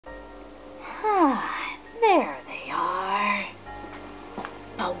Ah, there they are.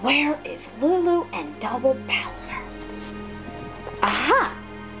 But where is Lulu and Double Bowser? Aha!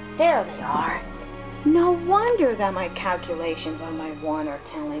 There they are. No wonder that my calculations on my wand are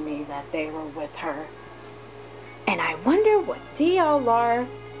telling me that they were with her. And I wonder what DLR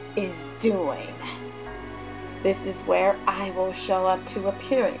is doing. This is where I will show up to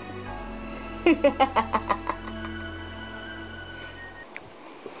appearance.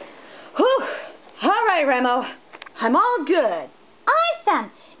 Whew! Alright, Remo. I'm all good.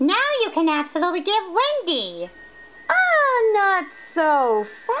 Awesome! Now you can absolutely give Wendy. Not so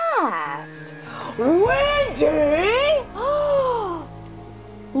fast. Wendy!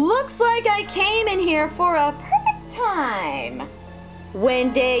 Looks like I came in here for a perfect time.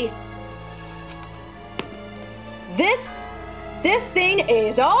 Wendy, this thing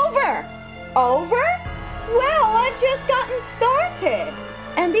is over. Over? Well, I've just gotten started.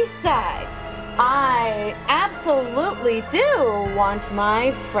 And besides, I absolutely do want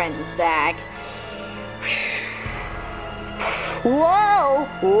my friends back. Whoa!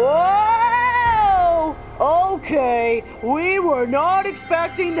 Whoa! Okay, we were not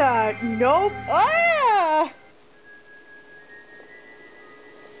expecting that. Nope. Ah!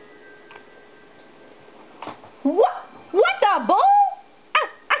 What the bull?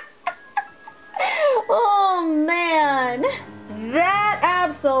 Oh man, that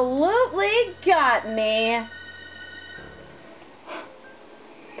absolutely got me.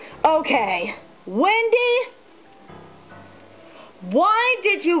 Okay, Wendy, why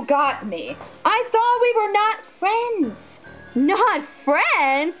did you got me? I thought we were not friends. Not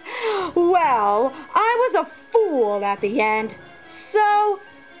friends? Well, I was a fool at the end, so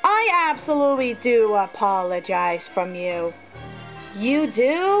I absolutely do apologize from you. You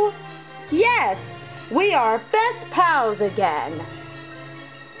do? Yes, we are best pals again.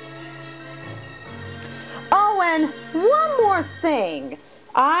 Oh, and one more thing.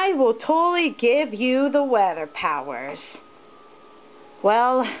 I will totally give you the weather powers.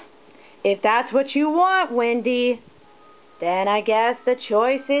 Well, if that's what you want, Wendy, then I guess the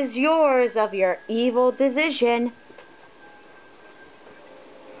choice is yours of your evil decision.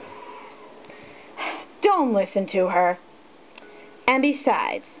 Don't listen to her. And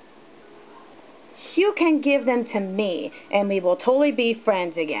besides, you can give them to me, and we will totally be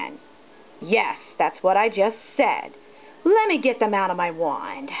friends again. Yes, that's what I just said. Let me get them out of my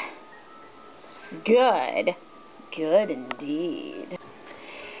wand. Good. Good indeed.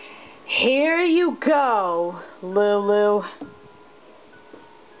 Here you go, Lulu.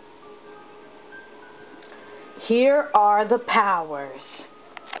 Here are the powers.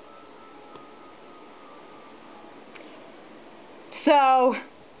 So,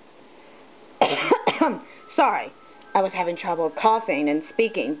 sorry, I was having trouble coughing and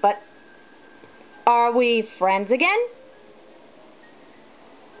speaking, but are we friends again?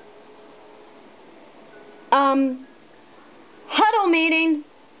 Huddle meeting.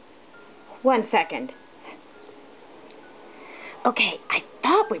 1 second. Okay, I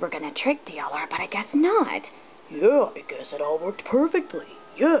thought we were gonna trick DLR, but I guess not. Yeah, I guess it all worked perfectly.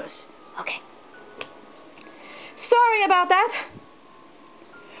 Yes. Okay. Sorry about that.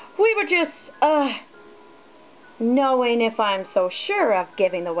 We were just, knowing if I'm so sure of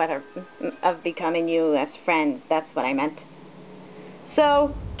giving the weather, of becoming you as friends. That's what I meant.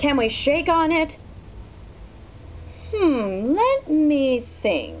 So, can we shake on it? Let me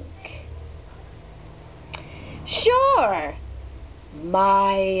think. Sure.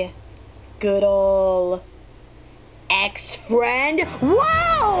 My good old ex-friend.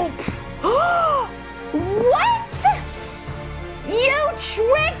 Whoa! What? You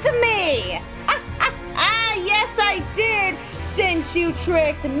tricked me! Yes, I did. Since you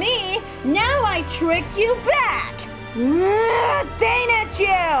tricked me, now I tricked you back. Dang it,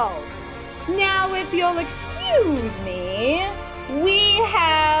 you! Now, if you'll excuse me, we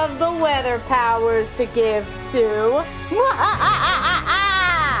have the weather powers to give to.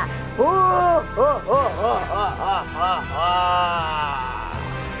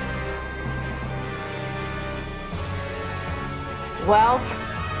 Well,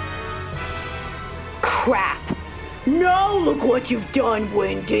 crap. Now look what you've done,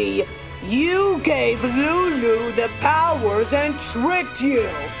 Wendy. You gave Lulu the powers and tricked you.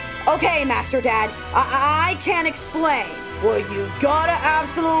 Okay, Master Dad, I can't explain. Well, you gotta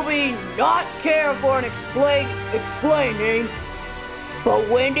absolutely not care for an explaining. But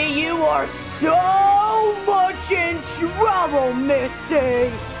Wendy, you are so much in trouble,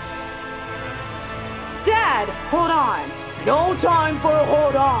 Missy. Dad, hold on. No time for a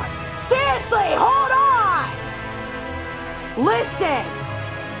hold on. Seriously, hold on! Listen!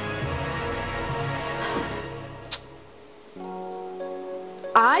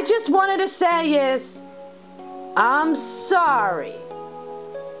 I just wanted to say is, I'm sorry.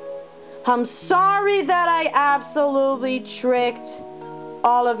 I'm sorry that I absolutely tricked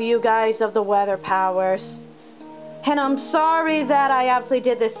all of you guys of the weather powers. And I'm sorry that I absolutely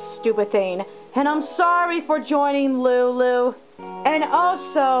did this stupid thing. And I'm sorry for joining Lulu. And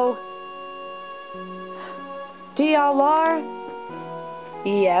also, DLR?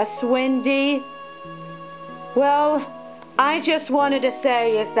 Yes, Wendy? Well, I just wanted to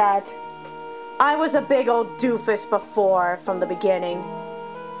say is that I was a big old doofus before from the beginning.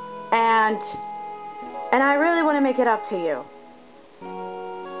 And I really want to make it up to you.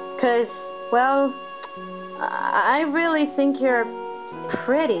 'Cause, well, I really think you're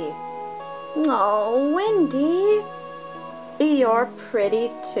pretty. Oh, Wendy, you're pretty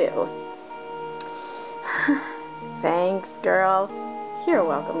too. Thanks, girl. You're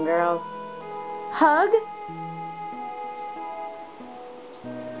welcome, girl. Hug?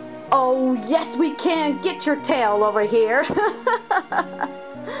 Oh, yes, we can. Get your tail over here.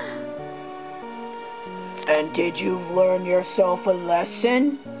 And did you learn yourself a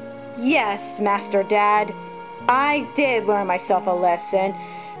lesson? Yes, Master Dad. I did learn myself a lesson.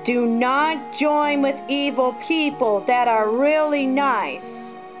 Do not join with evil people that are really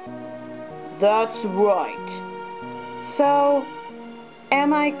nice. That's right. So,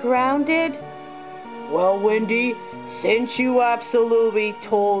 am I grounded? Well, Wendy, since you absolutely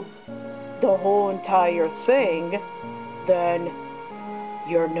told the whole entire thing, then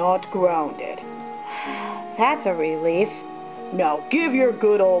you're not grounded. That's a relief. Now give your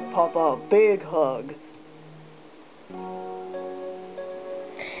good old papa a big hug.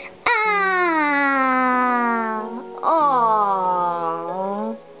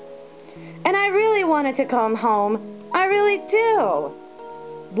 Aww. And I really wanted to come home. I really do.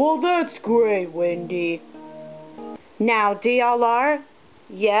 Well, that's great, Wendy. Now, DLR,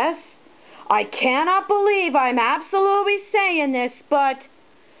 yes, I cannot believe I'm absolutely saying this, but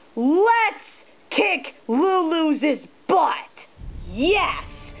let's kick Lulu's butt. Yes.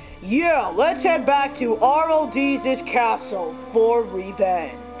 Yeah, let's head back to RLD's castle for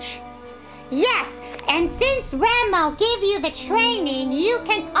revenge. Yes, and since Ramo gave you the training, you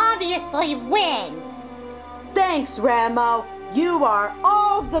can obviously win. Thanks, Ramo. You are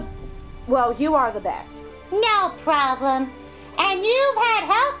you are the best. No problem. And you've had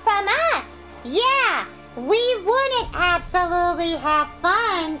help from us. Yeah, we wouldn't absolutely have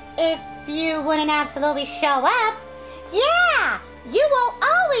fun if you wouldn't absolutely show up. Yeah, you will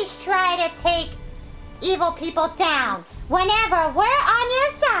always try to take evil people down whenever we're on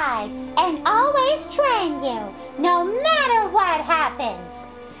your side and always train you, no matter what happens.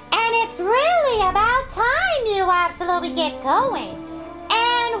 And it's really about time you absolutely get going.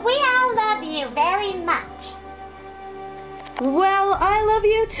 And we all love you very much. Well, I love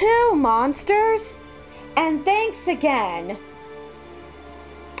you too, monsters. And thanks again.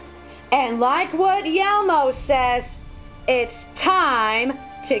 And like what Yelmo says, it's time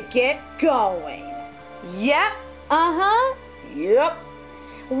to get going. Yep. Uh-huh. Yep.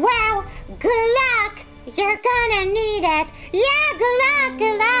 Well, good luck. You're gonna need it. Yeah, good luck,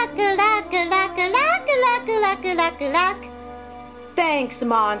 good luck, good luck, good luck, good luck, good luck, good luck, good luck, good luck. Thanks,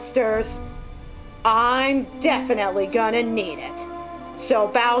 monsters. I'm definitely gonna need it. So,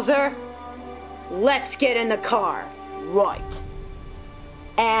 Bowser, let's get in the car. Right.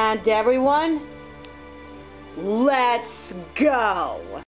 And everyone, let's go.